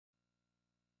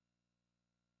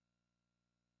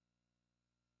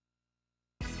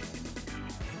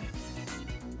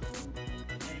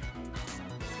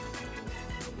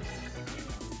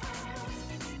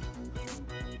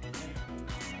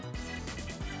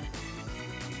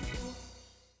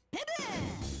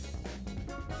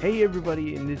Hey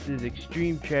everybody, and this is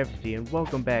Extreme Travesty, and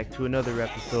welcome back to another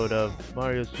episode of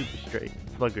Mario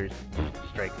Sluggers.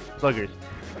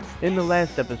 In the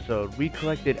last episode, we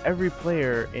collected every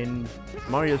player in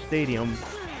Mario Stadium,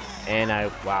 and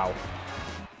wow.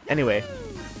 Anyway,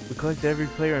 we collected every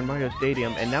player in Mario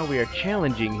Stadium, and now we are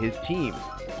challenging his team.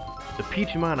 The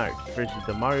Peach Monarchs versus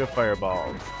the Mario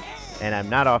Fireballs. And I'm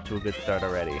not off to a good start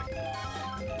already.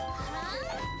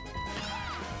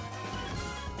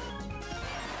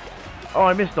 Oh,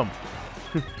 I missed him!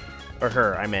 Or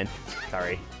her, I meant.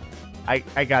 Sorry.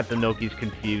 I got the Nokis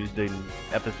confused in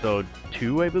episode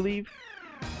 2, I believe.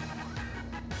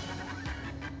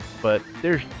 But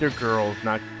they're girls,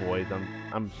 not boys.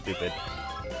 I'm stupid.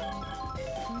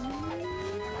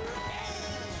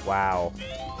 Wow.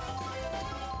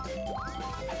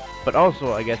 But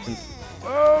also, I guess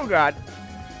oh god.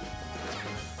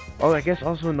 Oh, I guess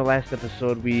also in the last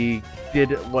episode we did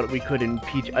what we could in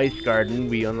Peach Ice Garden.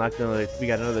 We unlocked we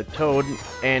got another Toad,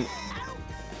 and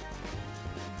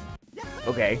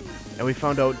okay, and we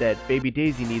found out that Baby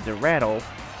Daisy needs a rattle,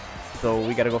 so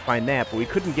we gotta go find that. But we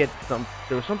couldn't get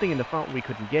there was something in the fountain, we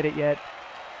couldn't get it yet,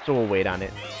 so we'll wait on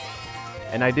it.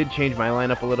 And I did change my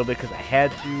lineup a little bit because I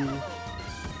had to.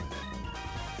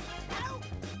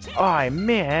 Oh, I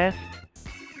missed.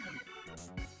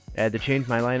 I had to change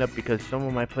my lineup because some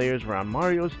of my players were on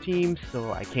Mario's team,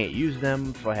 so I can't use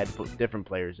them, so I had to put different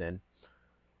players in.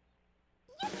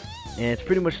 And it's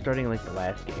pretty much starting like the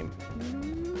last game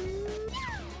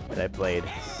that I played.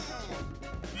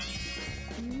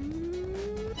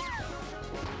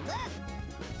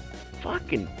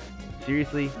 Fucking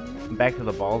seriously? I'm back to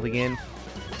the balls again.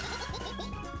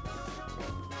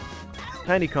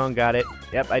 Tiny Kong got it.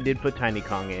 Yep, I did put Tiny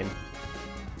Kong in.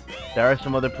 There are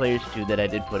some other players too that I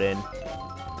did put in.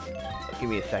 Give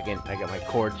me a second. I got my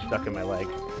cord stuck in my leg.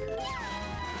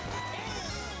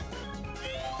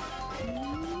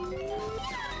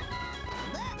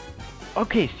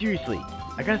 Okay, seriously.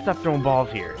 I gotta stop throwing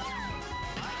balls here.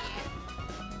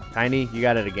 Tiny, you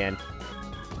got it again.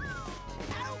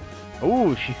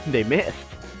 Ooh, they missed.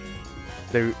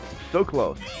 They're so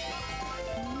close.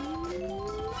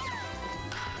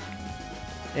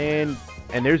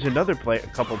 And there's another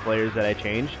couple players that I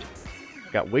changed.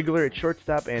 Got Wiggler at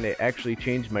shortstop, and it actually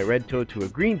changed my red Toad to a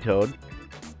green Toad.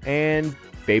 And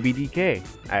Baby DK,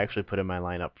 I actually put in my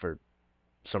lineup for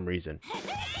some reason.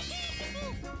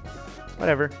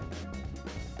 Whatever.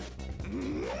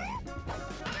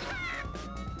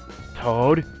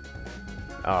 Toad.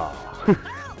 Oh.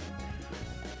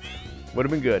 Would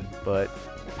have been good, but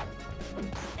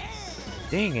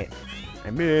dang it,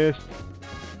 I missed.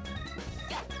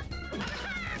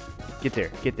 Get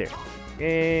there, get there.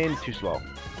 And too slow.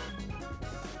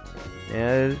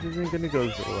 Yeah, this isn't gonna go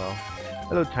so well.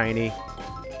 Hello, Tiny.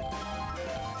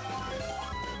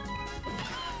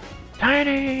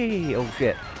 Tiny! Oh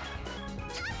shit.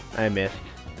 I missed.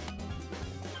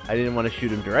 I didn't want to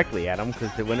shoot him directly at him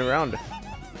because it went around.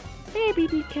 Baby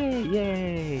DK,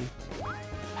 yay!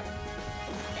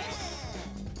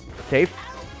 Safe?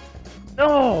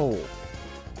 No!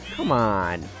 Come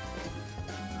on.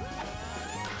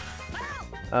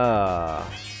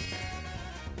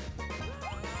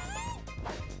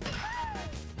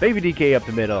 Baby DK up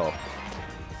the middle.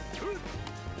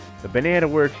 The banana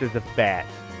works as a bat.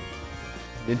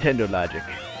 Nintendo logic.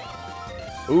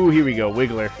 Ooh, here we go,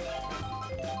 Wiggler.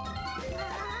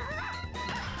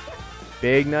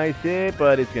 Big nice hit,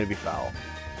 but it's gonna be foul.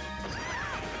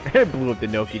 I blew up the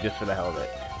Noki just for the hell of it.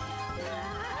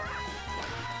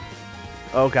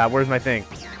 Oh god, where's my thing?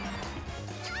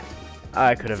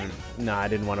 I could have... Nah, I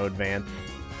didn't want to advance.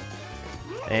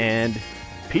 And...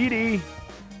 PD!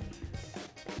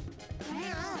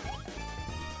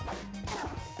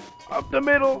 Up the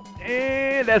middle!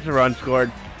 And that's a run scored.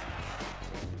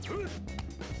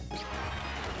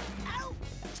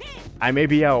 I may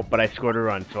be out, but I scored a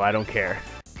run, so I don't care.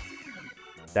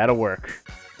 That'll work.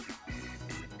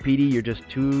 PD, you're just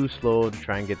too slow to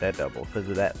try and get that double because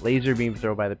of that laser beam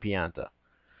throw by the Pianta.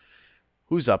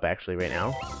 Who's up actually right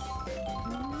now?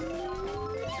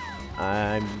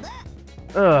 There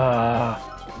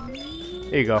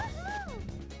you go.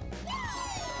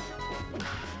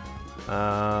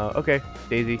 Okay,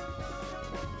 Daisy.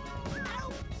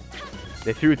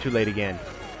 They threw it too late again.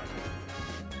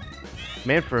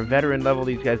 Man, for a veteran level,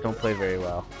 these guys don't play very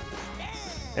well.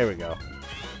 There we go.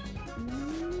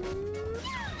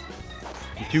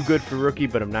 I'm too good for rookie,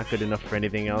 but I'm not good enough for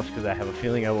anything else because I have a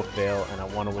feeling I will fail, and I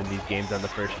want to win these games on the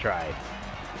first try.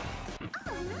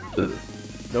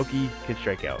 Noki can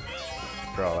strike out,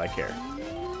 for all I care.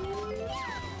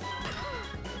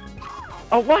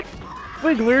 Oh, what?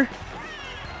 Wiggler?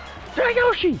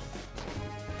 Yoshi!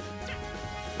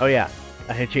 Oh yeah,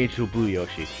 I had changed to a blue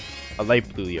Yoshi. A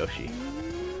light blue Yoshi.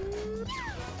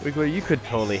 Wiggler, you could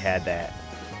totally had that.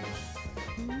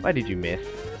 Why did you miss?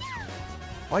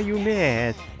 Why you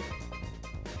miss?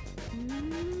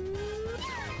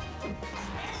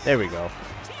 There we go.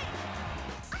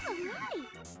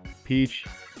 Peach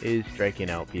is striking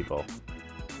out people.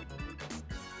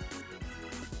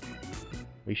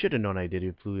 We should have known I did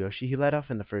it, Blue Yoshi. He led off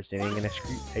in the first inning and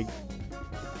I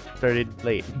started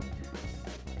late.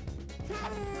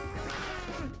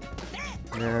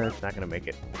 Nah, it's not gonna make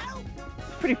it.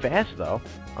 It's pretty fast though.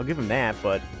 I'll give him that,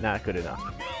 but not good enough.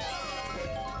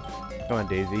 Come on,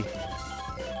 Daisy.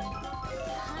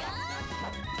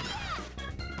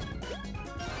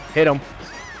 Hit him.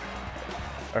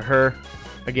 Or her.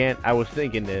 Again, I was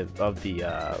thinking of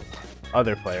the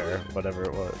other player, whatever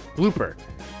it was. Blooper.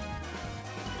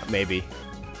 Maybe.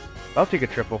 I'll take a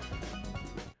triple.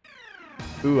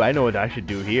 Ooh, I know what I should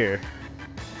do here.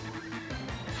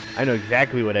 I know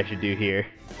exactly what I should do here.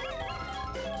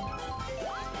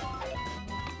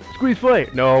 Squeeze play!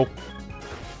 No.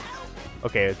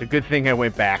 Okay, it's a good thing I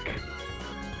went back.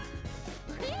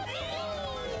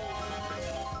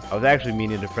 I was actually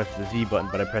meaning to press the Z button,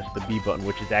 but I pressed the B button,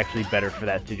 which is actually better for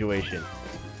that situation.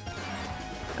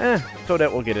 So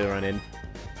that will get it run in.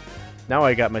 Now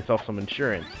I got myself some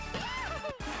insurance.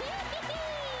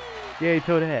 Yay,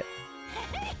 Toadette.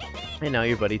 And now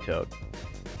your buddy Toad.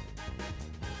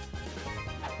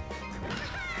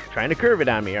 Trying to curve it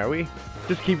on me, are we?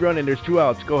 Just keep running, there's 2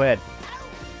 outs, go ahead.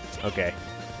 Okay.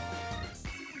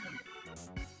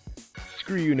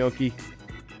 Screw you, Noki.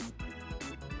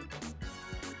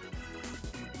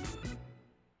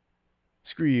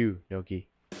 Screw you, Noki.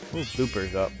 Oh,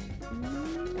 Blooper's up.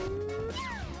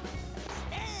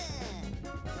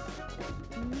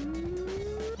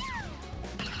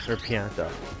 Or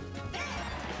Pianta.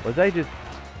 Was I just...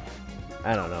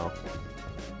 I don't know.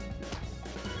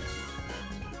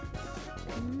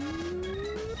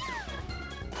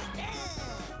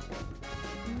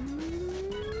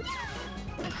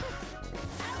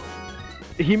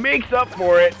 He makes up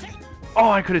for it! Oh,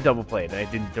 I could have double played and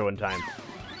I didn't throw in time.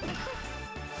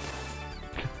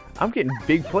 I'm getting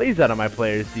big plays out of my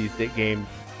players these games.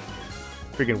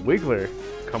 Freaking Wiggler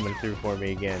coming through for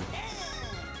me again.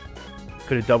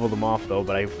 Could have doubled them off though,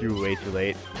 but I threw way too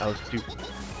late. I was too...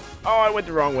 Oh, I went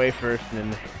the wrong way first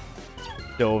and then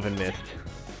dove and missed.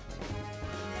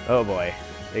 Oh boy,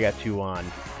 they got 2 on.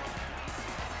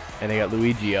 And they got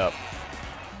Luigi up.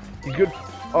 He's good.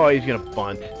 Oh, he's gonna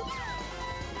bunt.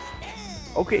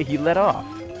 Okay, he let off.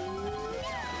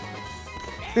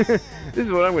 This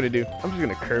is what I'm gonna do. I'm just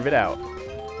gonna curve it out.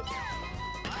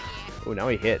 Oh, now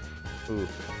he hits. Ooh,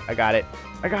 I got it.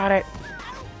 I got it.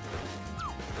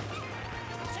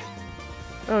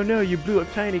 Oh no, you blew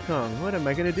up Tiny Kong. What am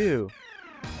I gonna do?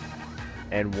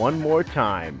 And one more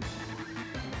time.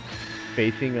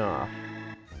 Facing off.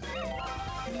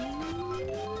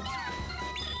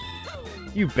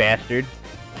 You bastard.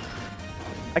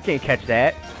 I can't catch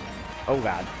that. Oh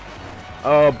god.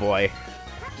 Oh boy.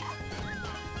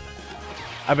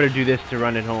 I better do this to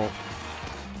run it home.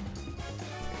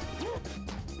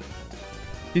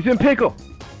 He's in pickle.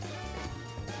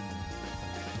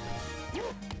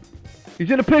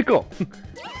 He's in a pickle.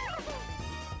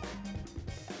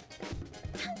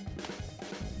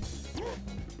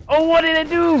 Oh, what did I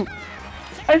do?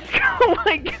 Oh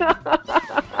my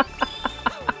god.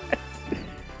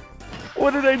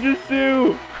 What did I just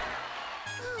do?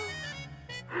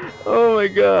 Oh my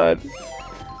god.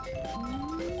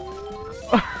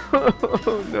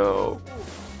 Oh no.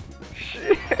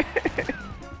 Shit.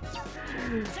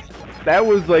 That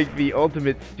was like the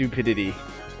ultimate stupidity.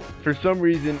 For some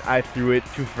reason, I threw it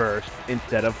to first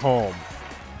instead of home.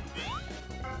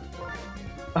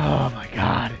 Oh my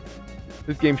god.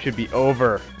 This game should be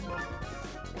over.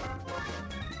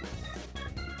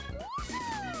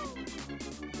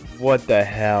 What the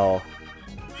hell?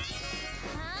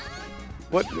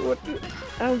 What the,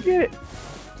 I don't get it.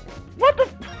 What the?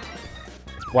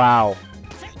 Wow.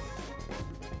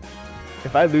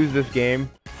 If I lose this game,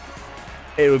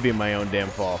 it would be my own damn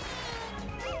fault.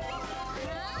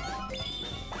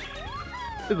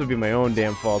 This would be my own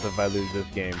damn fault if I lose this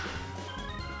game.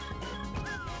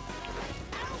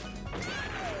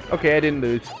 Okay, I didn't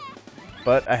lose.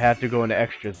 But I have to go into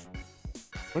extras.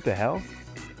 What the hell?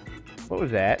 What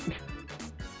was that?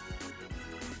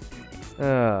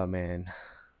 Oh, man.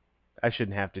 I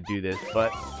shouldn't have to do this,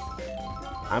 but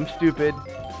I'm stupid.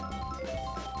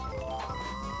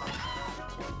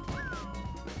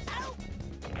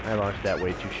 I launched that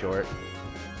way too short.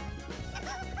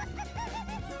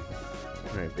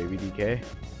 Alright, baby DK.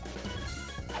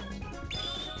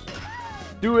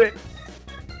 Do it!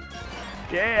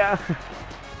 Yeah!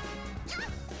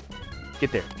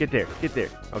 Get there, get there, get there.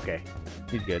 Okay,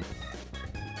 he's good.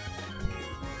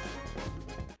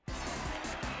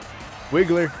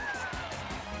 Wiggler!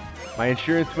 My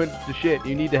insurance went to shit.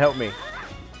 You need to help me.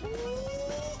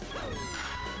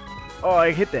 Oh,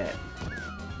 I hit that.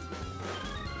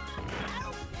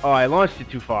 Oh, I launched it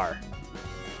too far.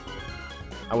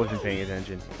 I wasn't paying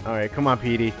attention. Alright, come on,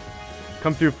 Petey.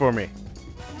 Come through for me.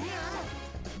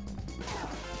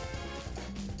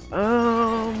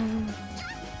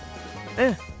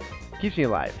 Keeps me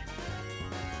alive.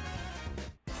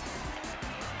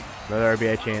 Another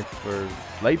RBI chance for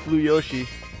Light Blue Yoshi.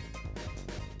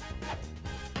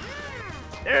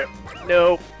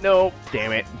 No, no,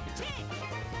 damn it.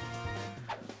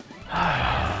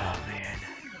 Oh, man.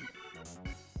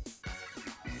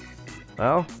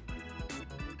 Well,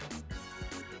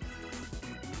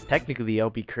 technically the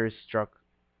LP curse struck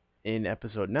in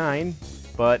episode 9,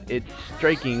 but it's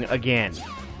striking again.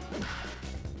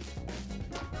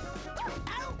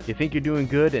 You think you're doing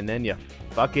good and then you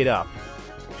fuck it up.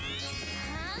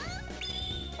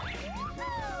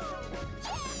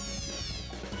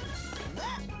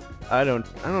 I don't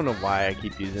know why I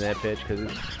keep using that pitch, because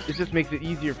it just makes it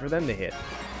easier for them to hit.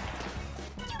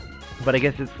 But I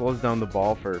guess it slows down the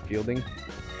ball for fielding.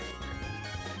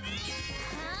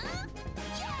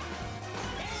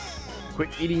 Quit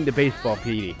eating the baseball,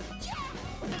 Petey.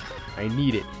 I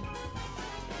need it.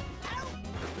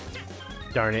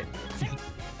 Darn it.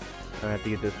 I have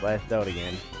to get this last out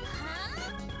again.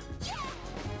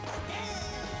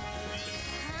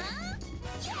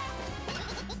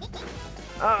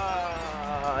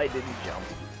 Ah, I didn't jump.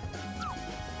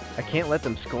 I can't let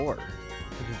them score.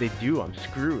 Because if they do, I'm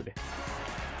screwed.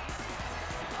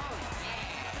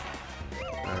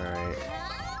 Alright.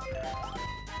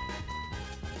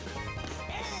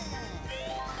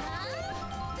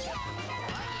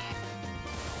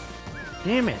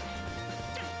 Damn it!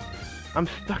 I'm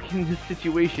stuck in this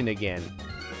situation again.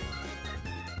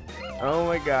 Oh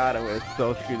my god, I'm gonna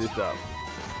so screw this up.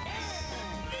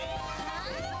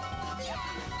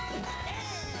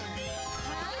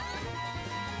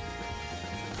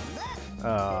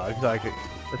 Oh, exactly.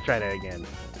 Let's try that again.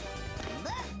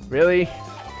 Really?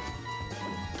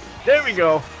 There we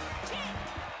go!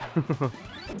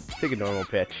 Take a normal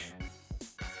pitch.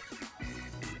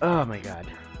 Oh my god.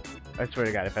 I swear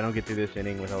to god, if I don't get through this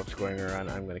inning without scoring a run,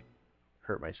 I'm gonna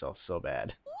hurt myself so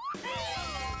bad.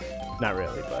 Not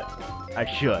really, but I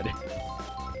should.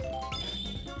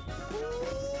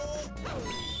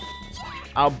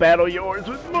 I'll battle yours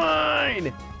with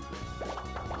mine!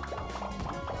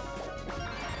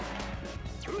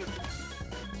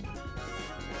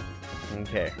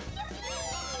 Okay.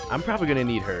 I'm probably gonna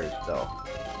need hers, though.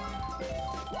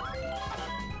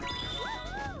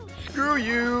 Screw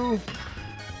you!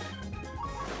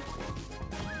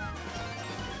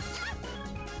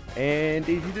 And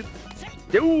Daisy did.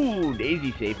 Ooh,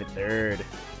 Daisy safe at third.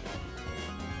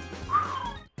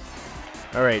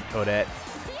 Alright, Toadette.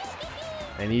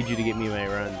 I need you to get me my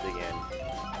runs again.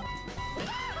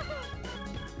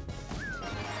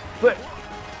 Flip!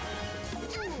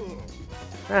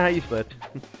 Ah, you slipped.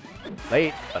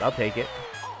 Late, but I'll take it.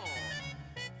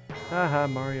 Haha,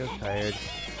 Mario's tired.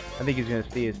 I think he's gonna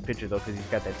stay his pitcher though, because he's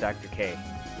got that Dr. K.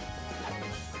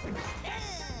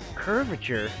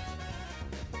 Curvature?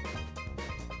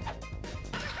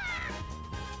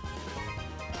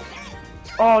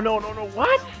 Oh, no, no, no,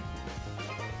 what?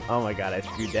 Oh my god, I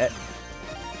screwed that.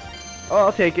 Oh,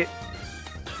 I'll take it.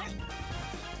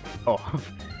 Oh,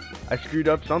 I screwed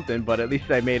up something, but at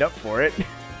least I made up for it.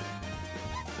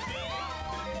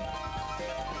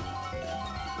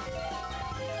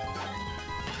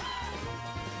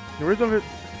 Where's over?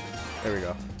 There we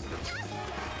go.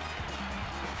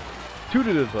 2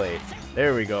 to the plate.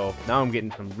 There we go. Now I'm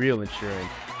getting some real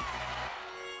insurance.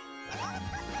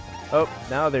 Oh,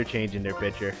 now they're changing their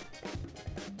pitcher.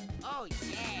 Oh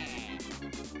yeah.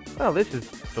 Well, this is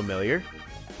familiar.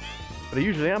 But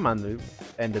usually I'm on the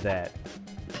end of that.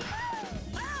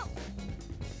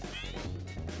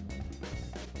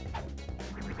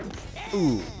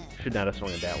 Ooh, should not have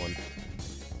swung at that one.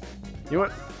 You know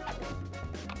what?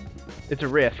 It's a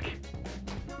risk.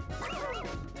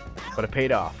 But it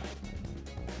paid off.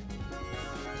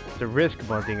 It's a risk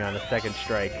bunting on a second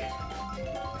strike.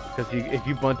 Because if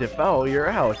you bunt it foul, you're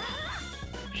out.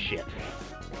 Shit.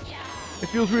 It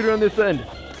feels weirder on this end.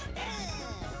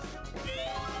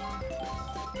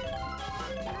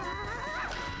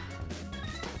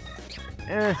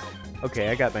 Okay,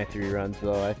 I got my 3 runs,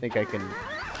 though. I think I can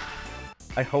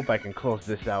I hope I can close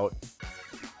this out.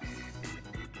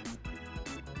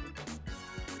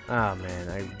 Ah, man,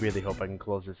 I really hope I can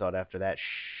close this out after that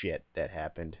shit that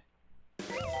happened.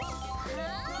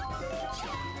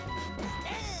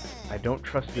 I don't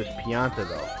trust this Pianta,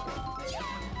 though.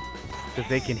 Because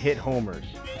they can hit homers.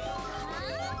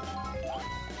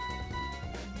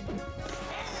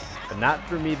 But not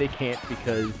for me, they can't,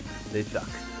 because they suck.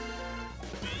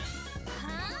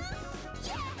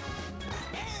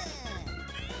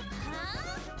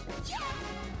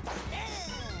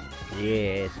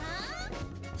 Yes.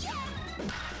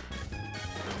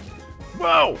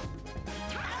 Whoa!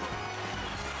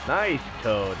 Nice,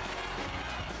 Toad.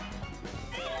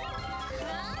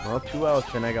 Well, 2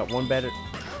 outs, and I got 1 batter.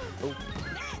 Oh.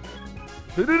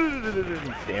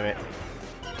 Damn it.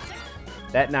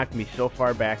 That knocked me so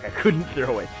far back, I couldn't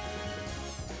throw it.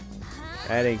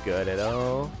 That ain't good at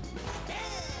all.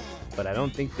 But I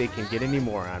don't think they can get any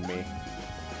more on me.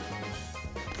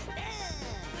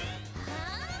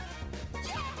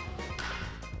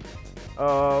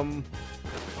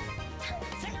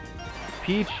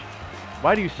 Peach,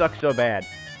 why do you suck so bad?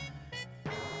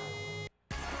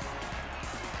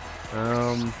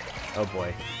 Oh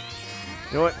boy.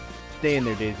 You know what? Stay in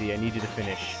there, Daisy. I need you to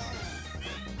finish.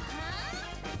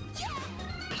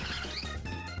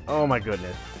 Oh my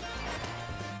goodness.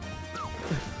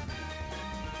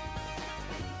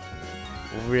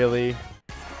 Really?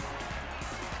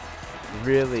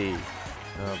 Really?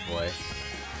 Oh boy.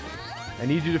 I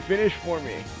need you to finish for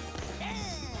me.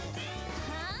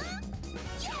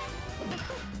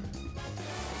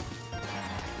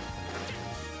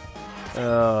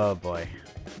 Oh boy.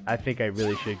 I think I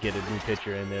really should get a new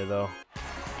pitcher in there though.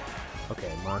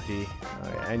 Okay, Monty.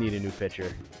 Alright, I need a new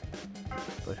pitcher.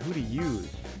 But who to use?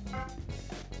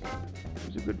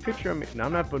 Who's a good pitcher? No,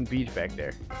 I'm not putting Beach back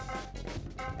there.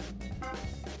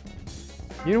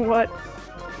 You know what?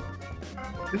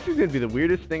 This is gonna be the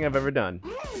weirdest thing I've ever done.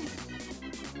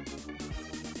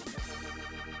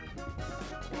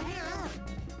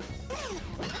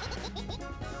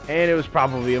 And it was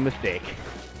probably a mistake.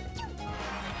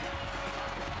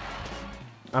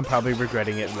 I'm probably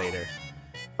regretting it later.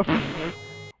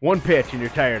 1 pitch and you're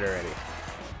tired already.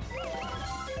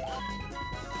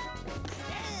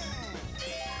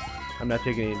 I'm not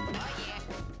taking any...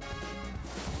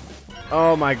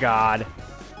 Oh my god.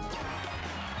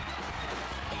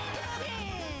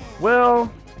 Well...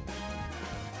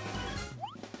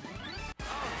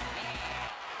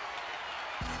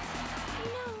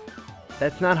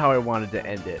 That's not how I wanted to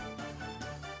end it.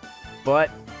 But...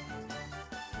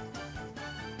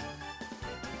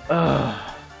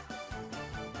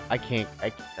 I can't...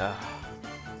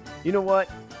 You know what?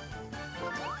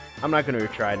 I'm not going to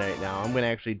retry right now. I'm going to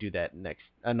actually do that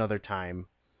another time.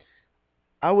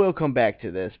 I will come back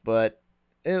to this, but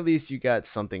at least you got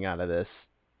something out of this.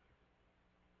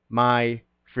 My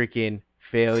freaking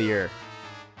failure.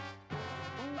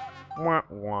 Wah,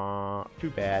 wah. Too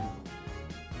bad.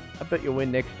 I bet you'll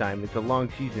win next time. It's a long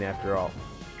season after all.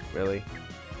 Really?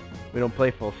 We don't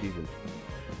play full season.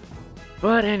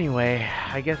 But anyway,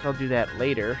 I guess I'll do that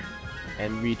later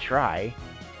and retry.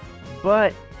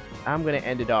 But I'm going to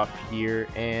end it off here,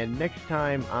 and next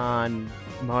time on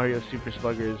Mario Super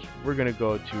Sluggers, we're going to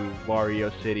go to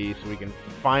Wario City so we can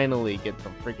finally get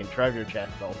some freaking treasure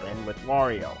chests open with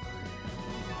Wario.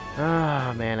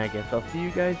 Ah, man, I guess I'll see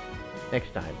you guys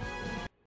next time.